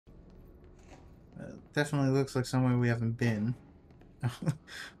definitely looks like somewhere we haven't been.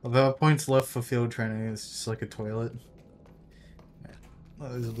 Although our points left for field training is just like a toilet. Right.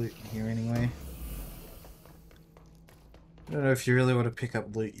 Well, there's loot in here anyway. I don't know if you really want to pick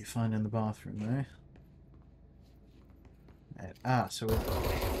up loot you find in the bathroom though. Right. So we're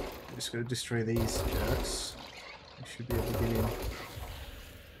just going to destroy these jerks. We should be able to get in.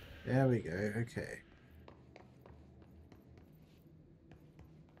 There we go, okay.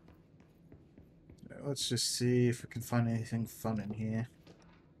 So let's just see if we can find anything fun in here.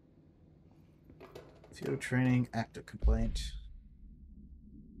 Field training, actor complaint.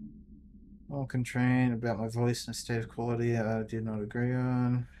 All complain about my voice and state of quality I did not agree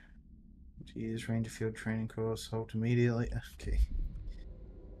on. To use Ranger field training course, halt immediately. Okay.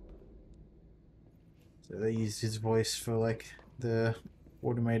 So they used his voice for like the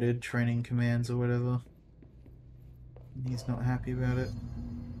automated training commands or whatever. And he's not happy about it.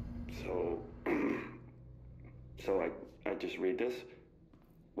 So, I just read this.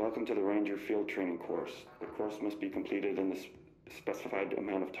 Welcome to the Ranger Field Training course. The course must be completed in the specified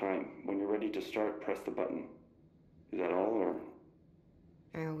amount of time. When you're ready to start, press the button. Is that all, or?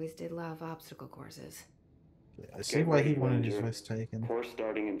 I always did love obstacle courses. Yeah, I see why he wanted his voice taken. Course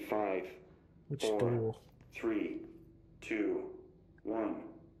starting in 5, Which 4, door? 3, 2, 1.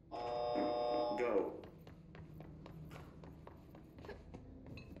 Go.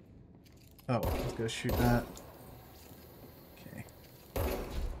 Oh, let's go shoot that. Okay.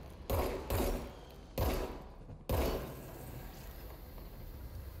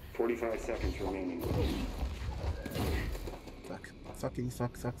 45 seconds remaining. Fuck. Fucky,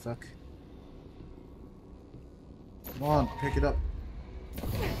 fuck, fuck, fuck. Come on, pick it up.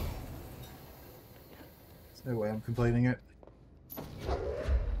 There's no way I'm completing it.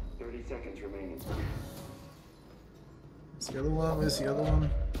 30 seconds remaining. Where's the other one? Where's the other one?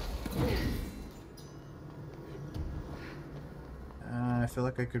 I feel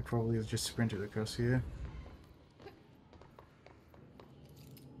like I could probably have just sprinted across here.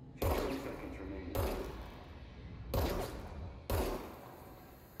 30 seconds remaining.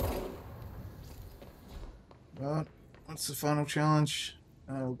 Well, what's the final challenge?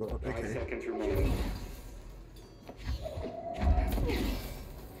 Oh god, 5 okay. seconds remaining.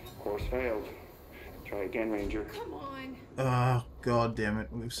 Course failed. Try again, Ranger. Come on. Oh god damn it,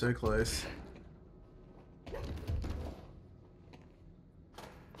 we were so close.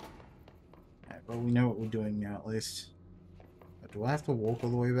 Alright, well we know what we're doing now at least. Do I have to walk all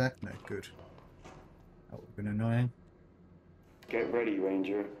the way back? No, good. That would have been annoying. Get ready,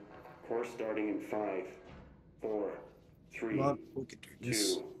 Ranger. Course starting in 5, 4, 3, But we could do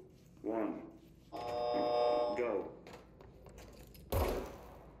this. 2, 1. Go.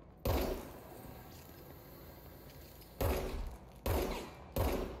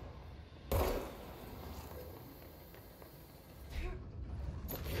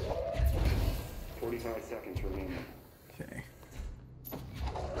 Seconds remaining. Okay.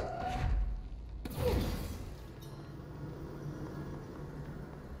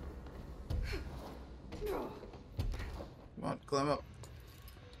 Come on, climb up.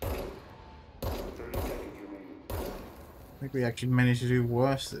 30 seconds remaining. I think we actually managed to do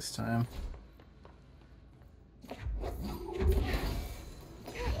worse this time.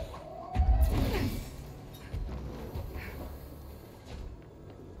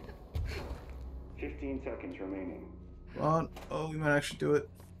 Seconds remaining. Come on. Oh, we might actually do it.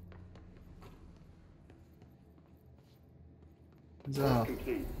 Huzzah.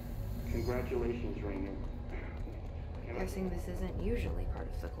 Complete. Congratulations, Ranger. Guessing this isn't usually part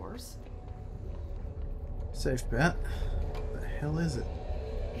of the course. Safe bet. What the hell is it?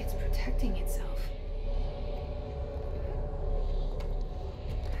 It's protecting itself.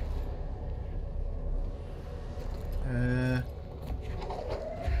 You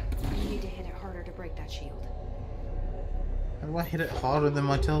need to hit it harder to break that shield. How do I hit it harder than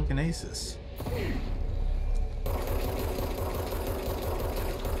my telekinesis? Okay.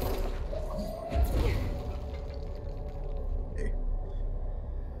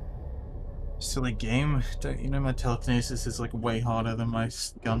 Silly game. Don't you know my telekinesis is like way harder than my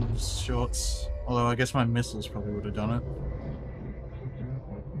gun shots? Although I guess my missiles probably would have done it.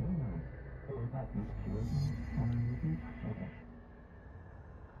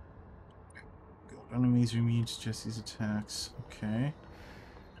 Enemies are immune to Jesse's attacks. Okay.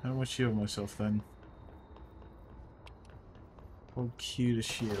 How do I shield myself then? Hold Q to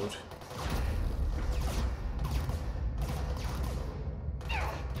shield.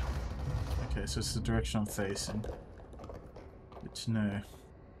 Okay, so it's the direction I'm facing. Good to know.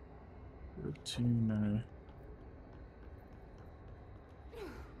 Good to know.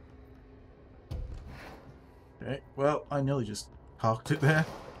 Okay, well, I nearly just parked it there.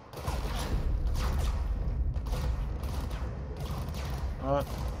 But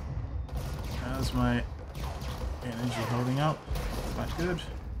how's my energy holding up? Quite good.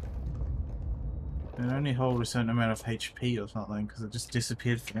 It only hold a certain amount of HP or something, because it just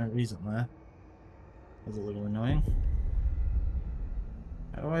disappeared for no reason there. That was a little annoying.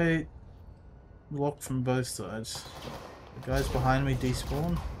 How do I lock from both sides? The guys behind me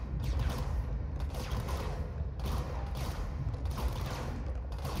despawn?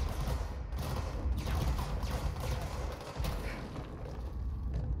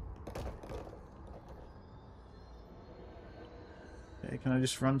 Okay, can I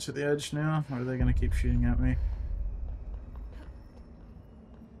just run to the edge now? Or are they going to keep shooting at me?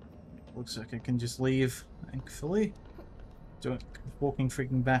 Looks like I can just leave, thankfully. Walking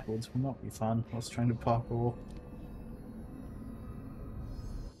freaking backwards will not be fun. I was trying to parkour.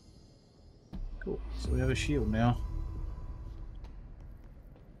 Cool, so we have a shield now.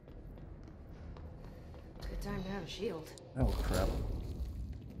 Good time to have a shield. Oh crap.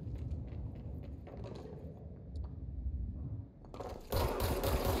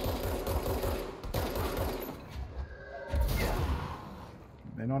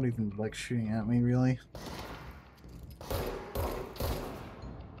 They're not even like shooting at me really.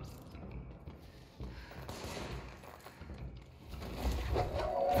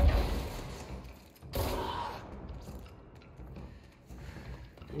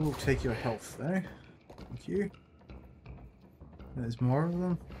 We'll take your health though. Thank you. There's more of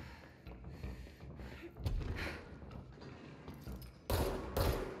them.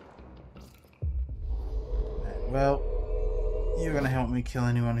 Well, you're gonna help me kill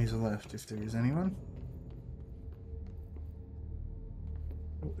anyone who's left, if there is anyone.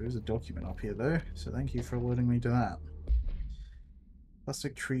 Oh, there's a document up here though, so thank you for alerting me to that.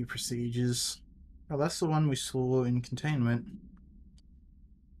 Plastic tree procedures. Oh, that's the one we saw in containment.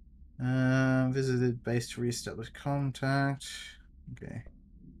 Visited base to re-establish contact. Okay.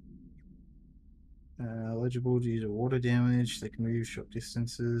 Eligible due to water damage. They can move short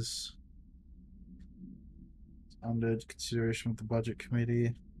distances. Under consideration with the budget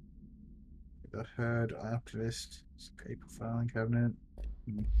committee. The herd archivist. Paper filing cabinet.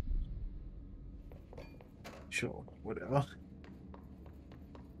 Sure, whatever.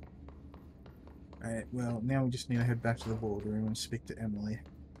 Alright, well, now we just need to head back to the boardroom and speak to Emily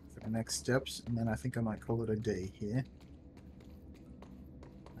for the next steps, and then I think I might call it a day here.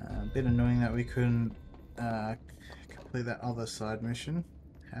 A bit annoying that we couldn't complete that other side mission.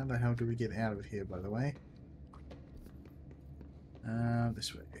 How the hell do we get out of here, by the way?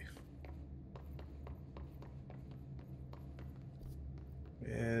 This way.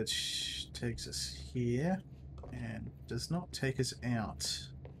 Which takes us here, and does not take us out.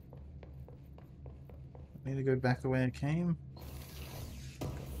 I need to go back the way I came.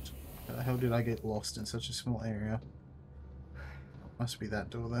 How the hell did I get lost in such a small area? Must be that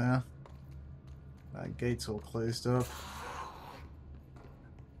door there. That gate's all closed up.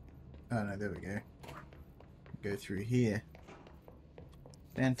 Oh no, there we go. Go through here.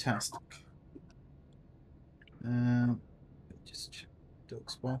 Fantastic. Just check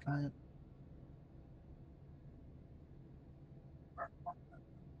dog's barking at.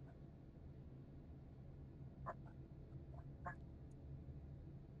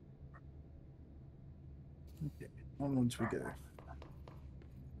 Okay, onwards we go.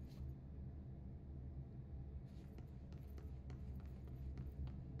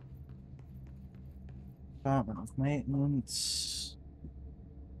 Department of Maintenance.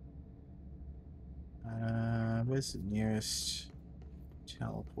 Where's the nearest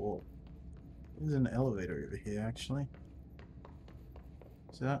teleport? There's an elevator over here, actually.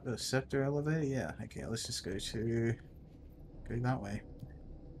 Is that the sector elevator? Yeah. Okay, let's just go that way.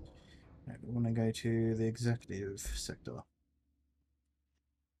 Right, we want to go to the executive sector.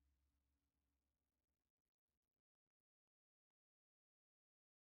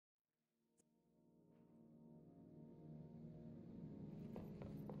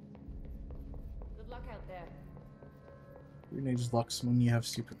 Good luck out there. Who needs lucks when you have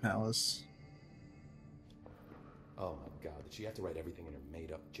superpowers? Oh my god, did she have to write everything in her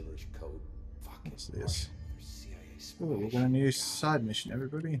made-up gibberish code? Fucking What's this? CIA spy Oh, we're shit. got a new side mission,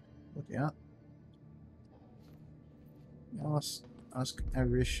 everybody. Look out. Ask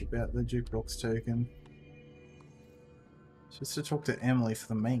Arish about the jukebox token. Just to talk to Emily for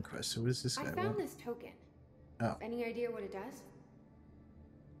the main quest. So what does this guy I want? found this token. Oh. Any idea what it does?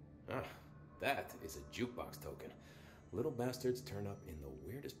 Ah, that is a jukebox token. Little bastards turn up in the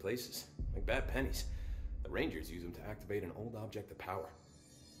weirdest places, like bad pennies. The Rangers use them to activate an old object of power.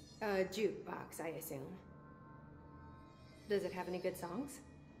 A jukebox, I assume. Does it have any good songs?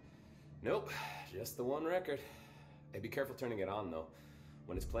 Nope, just the one record. Hey, be careful turning it on, though.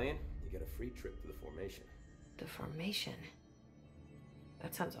 When it's playing, you get a free trip to the formation. The formation?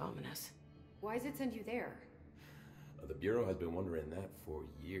 That sounds ominous. Why does it send you there? The Bureau has been wondering that for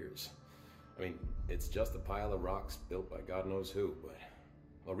years. I mean, it's just a pile of rocks built by God knows who, but...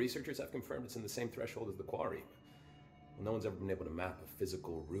 Well, researchers have confirmed it's in the same threshold as the quarry. Well, no one's ever been able to map a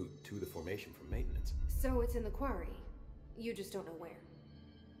physical route to the formation for maintenance. So it's in the quarry. You just don't know where.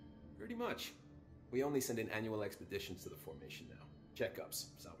 Pretty much. We only send in annual expeditions to the formation now. Checkups,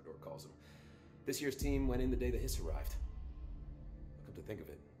 Salvador calls them. This year's team went in the day the hiss arrived. Come to think of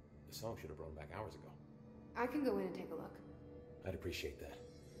it, the song should have run back hours ago. I can go in and take a look. I'd appreciate that.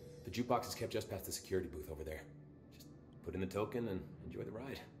 The jukebox is kept just past the security booth over there. Just put in the token and enjoy the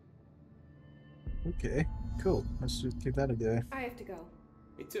ride. Okay, cool. Let's just give that a go. I have to go.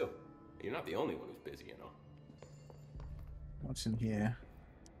 Me too. You're not the only one who's busy, you know. What's in here?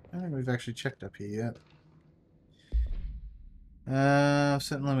 I don't think we've actually checked up here yet.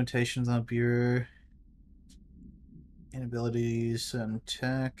 Certain limitations on Bureau. Inabilities, certain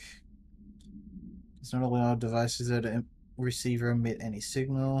tech. Does not allow devices that receive or emit any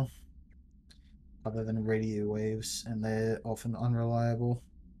signal other than radio waves, and they're often unreliable.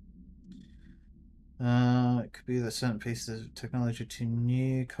 It could be that certain pieces of technology are too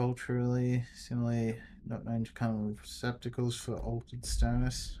new culturally, similarly not known to come with receptacles for altered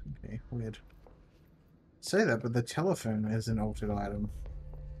status. Okay, weird. Say that, but the telephone is an altered item.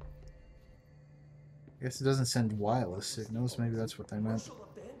 I guess it doesn't send wireless signals. Maybe that's what they meant. Marshall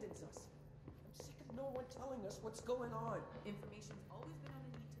abandons us. I'm sick of no one telling us what's going on. Information's always been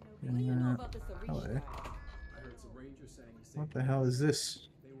on a need to know. What do you know about this Arish hello. guy? I heard some rangers saying he saved What the hell is this?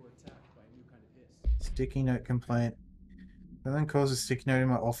 they were attacked by a new kind of hiss. Sticky note complaint. I then caused a sticky note in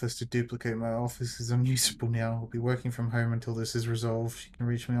my office to duplicate. My office is unusable now. I'll be working from home until this is resolved. You can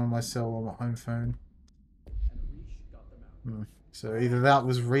reach me on my cell or my home phone. And Arish got them out. So either that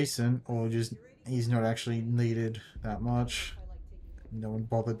was recent or just he's not actually needed that much. No one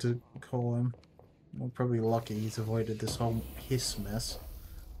bothered to call him. We're probably lucky he's avoided this whole hiss mess.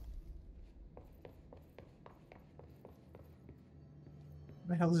 What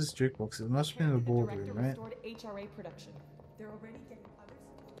the hell is this jukebox? It must have been in the boardroom, right? HRA production. They're already getting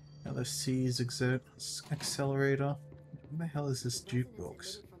others. LSC's accelerator. What the hell is this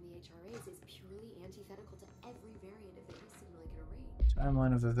jukebox? From the HRAs is purely antithetical to every variant of the hiss signal it can arrange.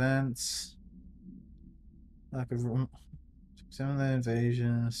 Timeline of events. Lack of room. Examine the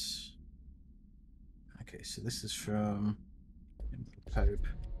invasions. Okay, so this is from Pope. But how did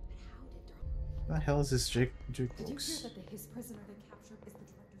What the hell is this Did you hear jukebox? that the Hiss prisoner they captured is the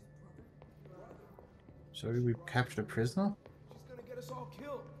director's brother? Sorry, we captured a prisoner? She's gonna get us all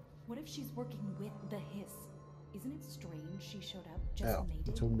killed. What if she's working with the Hiss? Isn't it strange she showed up just Oh, when they you're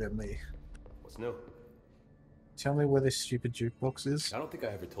did? talking about me. What's new? Tell me where this stupid jukebox is. I don't think I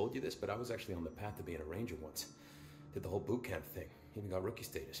ever told you this, but I was actually on the path to being a ranger once. Did the whole boot camp thing. Even got rookie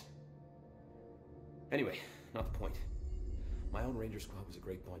status. Anyway, not the point. My own ranger squad was a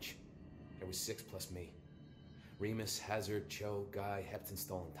great bunch. There was 6 plus me. Remus, Hazard, Cho, Guy, Hepton,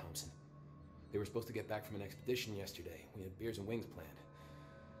 Stoll, and Thompson. They were supposed to get back from an expedition yesterday. We had beers and wings planned.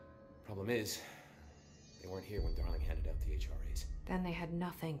 Problem is, they weren't here when Darling handed out the HRAs. Then they had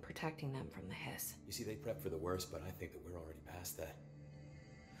nothing protecting them from the hiss. You see, they prepped for the worst, but I think that we're already past that.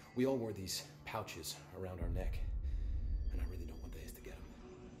 We all wore these pouches around our neck, and I really don't want the Hiss to get them.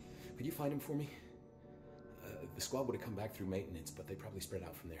 Could you find them for me? The squad would have come back through maintenance, but they probably spread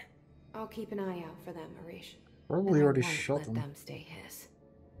out from there. I'll keep an eye out for them, Arish. Probably And I already won't shot let them. them stay hiss.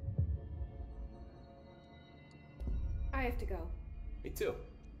 I have to go. Me too.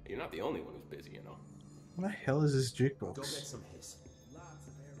 You're not the only one who's busy, you know. What the hell is this Go get jukebox? some hiss. Lots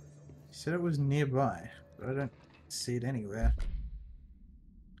of arrows. You said it was nearby, but I don't see it anywhere.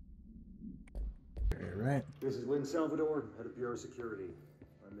 Right. This is Lynn Salvador, head of Bureau Security.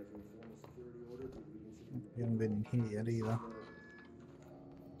 I'm making a formal security order to leading security. You haven't been in here yet either.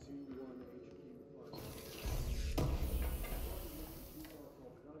 2-1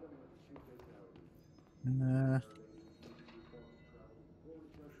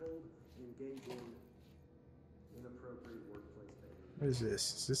 What is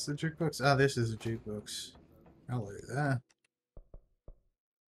this? Is this the jukebox? Ah, this is a jukebox. Hello there.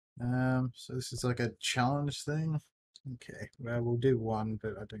 So this is like a challenge thing? Okay, well, we'll do one,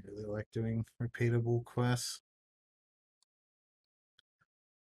 but I don't really like doing repeatable quests.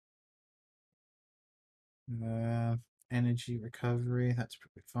 Energy recovery, that's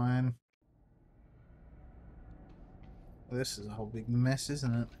probably fine. Well, this is a whole big mess,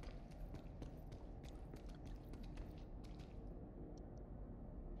 isn't it?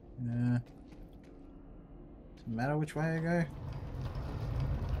 Doesn't matter which way I go?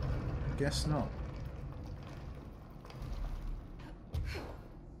 Guess not.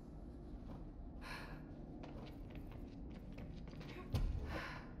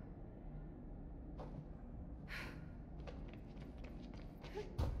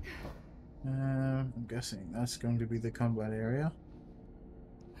 I'm guessing that's going to be the combat area.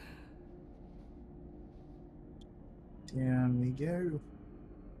 Down we go.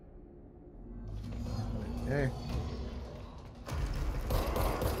 Okay.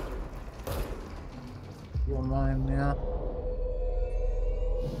 You're mine now.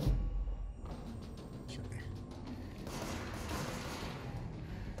 Okay.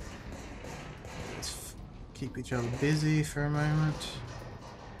 Let's keep each other busy for a moment.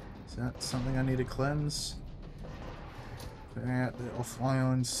 Is that something I need to cleanse? Clear out the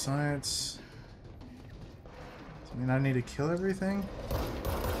off-island sites. Does it mean I need to kill everything?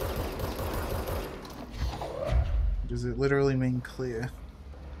 Does it literally mean clear?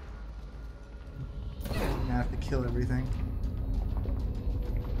 I have to kill everything.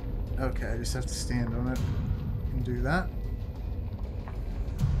 Okay, I just have to stand on it and do that.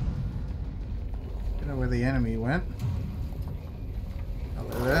 Don't know where the enemy went.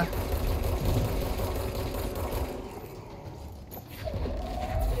 Hello there.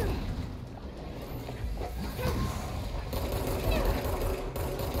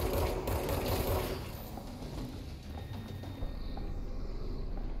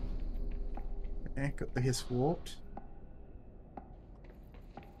 Okay, got the hiss warped.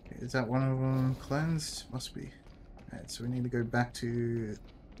 Okay, is that one of them cleansed? Must be. Alright, so we need to go back to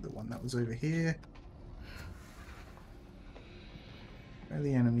the one that was over here. Where are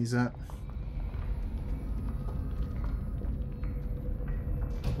the enemies at?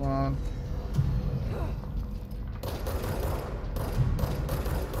 Come on.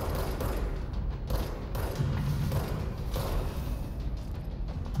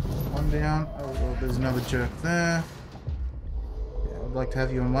 One down. Oh well, there's another jerk there. Yeah, I'd like to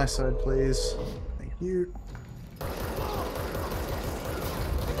have you on my side, please. Thank you.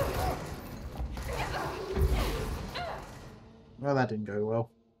 Well, that didn't go well.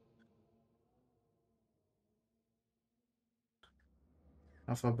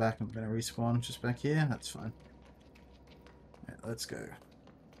 How far back I'm going to respawn? Just back here? That's fine. Yeah, let's go.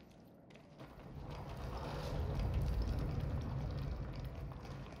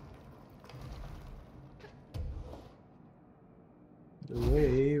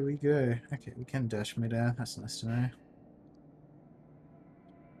 Away we go. Okay, we can dash midair. That's nice to know.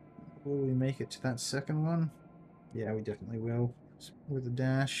 Will we make it to that second one? Yeah, we definitely will. With a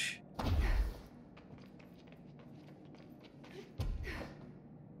dash.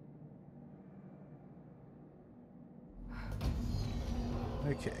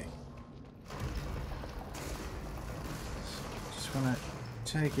 Okay. Just want to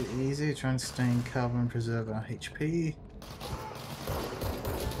take it easy, try and stay in cover and preserve our HP.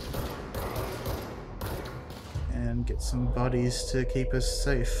 And get some buddies to keep us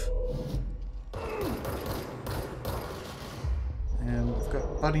safe. And we've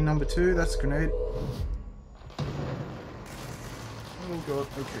got buddy number 2, that's a grenade. Oh god,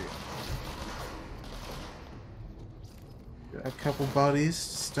 okay. Got a couple buddies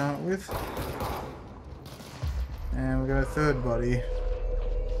to start with. And we got a third buddy.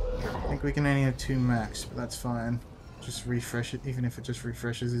 I think we can only have 2 max, but that's fine. Just refresh it, even if it just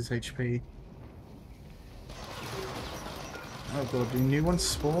refreshes his HP. Oh god, do new ones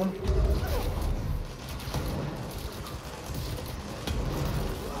spawn?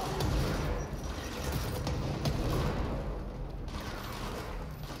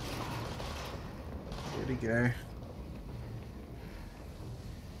 There we go.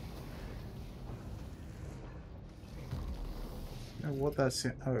 Oh, what that's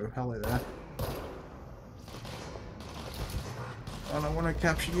in. Oh, hello there. I don't want to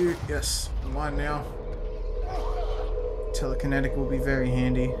capture you. Yes, mine now. Telekinetic will be very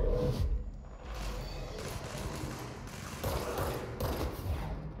handy.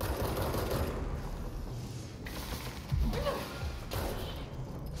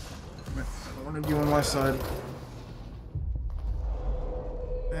 One of you on my side.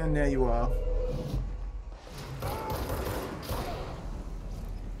 And there you are.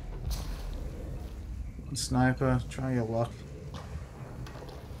 Sniper, try your luck.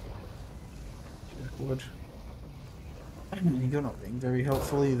 Jackwood. You're not being very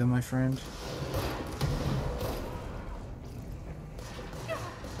helpful either, my friend.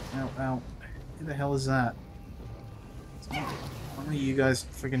 Ow, ow. Who the hell is that? One of you guys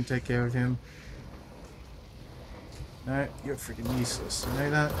freaking take care of him. No, you're freaking useless. You know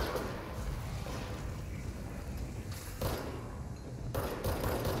that?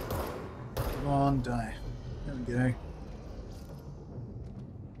 Come on, die. There we go.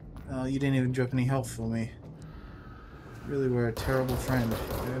 Oh, you didn't even drop any health for me. You really were a terrible friend.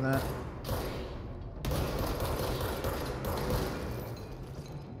 You know that?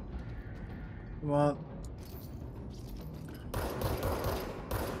 Come on.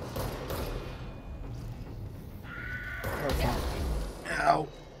 Oh, fine. Ow.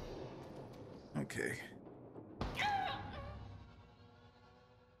 Okay.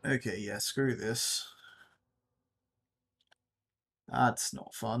 Okay, yeah, screw this. That's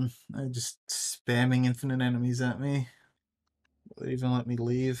not fun. They're just spamming infinite enemies at me. Will they even let me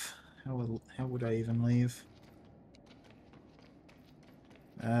leave? How would I even leave?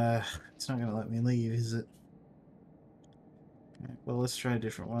 It's not gonna let me leave, is it? Okay, well, let's try a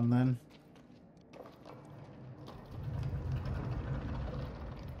different one then.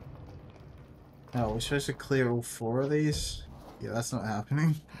 Oh, we're supposed to clear all 4 of these? Yeah, that's not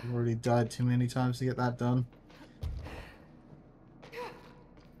happening. I've already died too many times to get that done.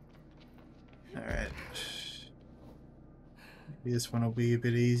 Alright. Maybe this one will be a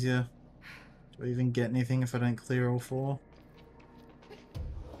bit easier. Do I even get anything if I don't clear all 4?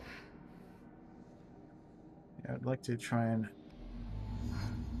 Yeah, I'd like to try and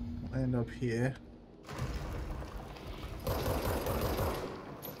land up here.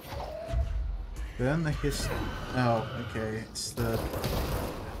 Burn the hiss. Oh, okay. It's the.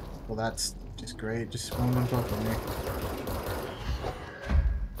 Well, that's just great. Just spawn on top of me.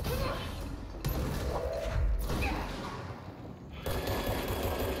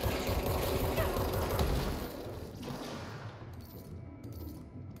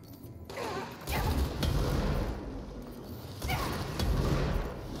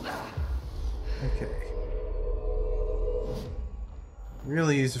 Okay.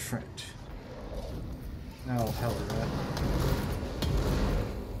 Really use a friend. Oh, hell of that.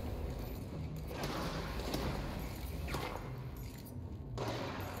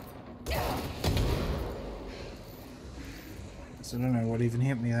 So I don't know what even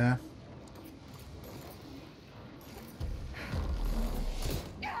hit me there.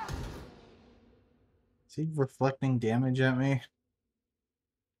 Is he reflecting damage at me?